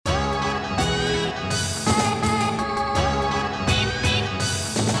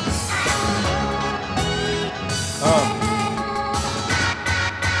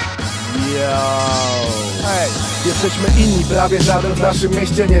Jesteśmy inni, prawie żaden w naszym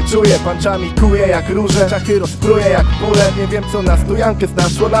mieście nie czuje. Panczami kuje jak róże, czachy rozpruje jak pule. Nie wiem co nas tu Jankes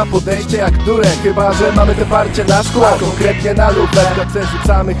naszło na podejście jak durę. Chyba że mamy te parcie na szkło, a konkretnie na lupę. W gadce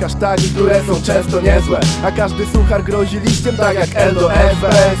rzucamy hasztagi, które są często niezłe, a każdy suchar grozi liściem tak jak L do FB.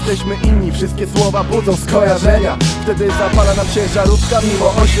 Jesteśmy inni, wszystkie słowa budzą skojarzenia. Wtedy zapala nam się żarówka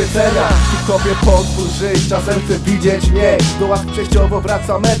mimo oświecenia. Hip-hopie pozwól żyć, czasem chcę widzieć mniej. Do łask przejściowo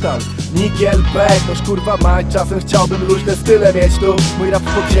wraca metal, Nikiel, back, noż kurwa mać. Czasem chciałbym luźne style mieć tu. Mój rap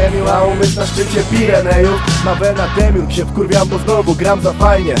w podziemiu, a umysł na szczycie Pirenejów. Ma wena demiurg, się wkurwiam, bo znowu gram za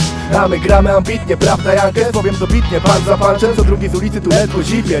fajnie. A my gramy ambitnie, prawda Jankes? Powiem dobitnie, pan za panczem, co drugi z ulicy tu ledwo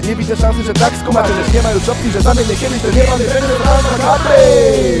zipie. Nie widzę szansy, że tak skumacie, lecz nie ma już opcji, że zamienię kiedyś, to nie ma, nie będzie raz na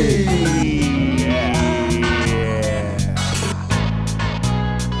kapry.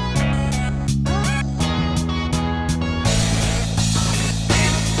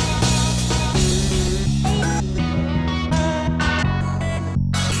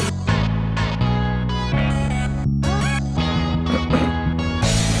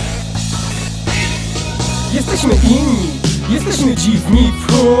 Jesteśmy inni, jesteśmy dziwni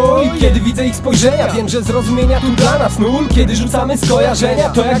w chuj. Kiedy widzę ich spojrzenia, wiem, że zrozumienia tu dla nas nul. Kiedy rzucamy skojarzenia,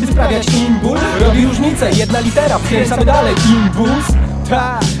 to jakby sprawiać im ból. Robi różnicę, jedna litera, wkręcamy dalej impuls.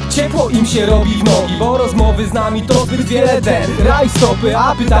 Tak, ciepło im się robi w nogi, bo rozmowy z nami to zbyt wiele den. Raj stopy,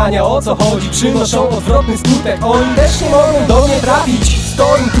 a pytania o co chodzi przynoszą odwrotny skutek. Oni też nie mogą do mnie trafić.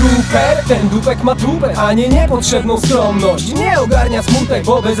 Stormtrooper, ten dupek ma tupet, a nie niepotrzebną skromność. Nie ogarnia smutek,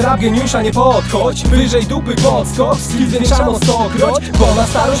 bo bez rap geniusza nie podchodź. Wyżej dupy podskok, skill zwiększam o 100-kroć. Bo na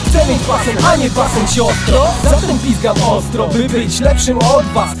starość chcę mieć basen, a nie basen siostro. Zatem pizgam ostro, by być lepszym od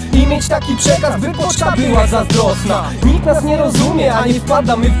was i mieć taki przekaz, by poczta była zazdrosna. Nikt nas nie rozumie, a nie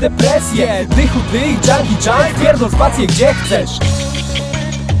wpadamy w depresję. Dychu dych, Jankes, pierdol spację gdzie chcesz.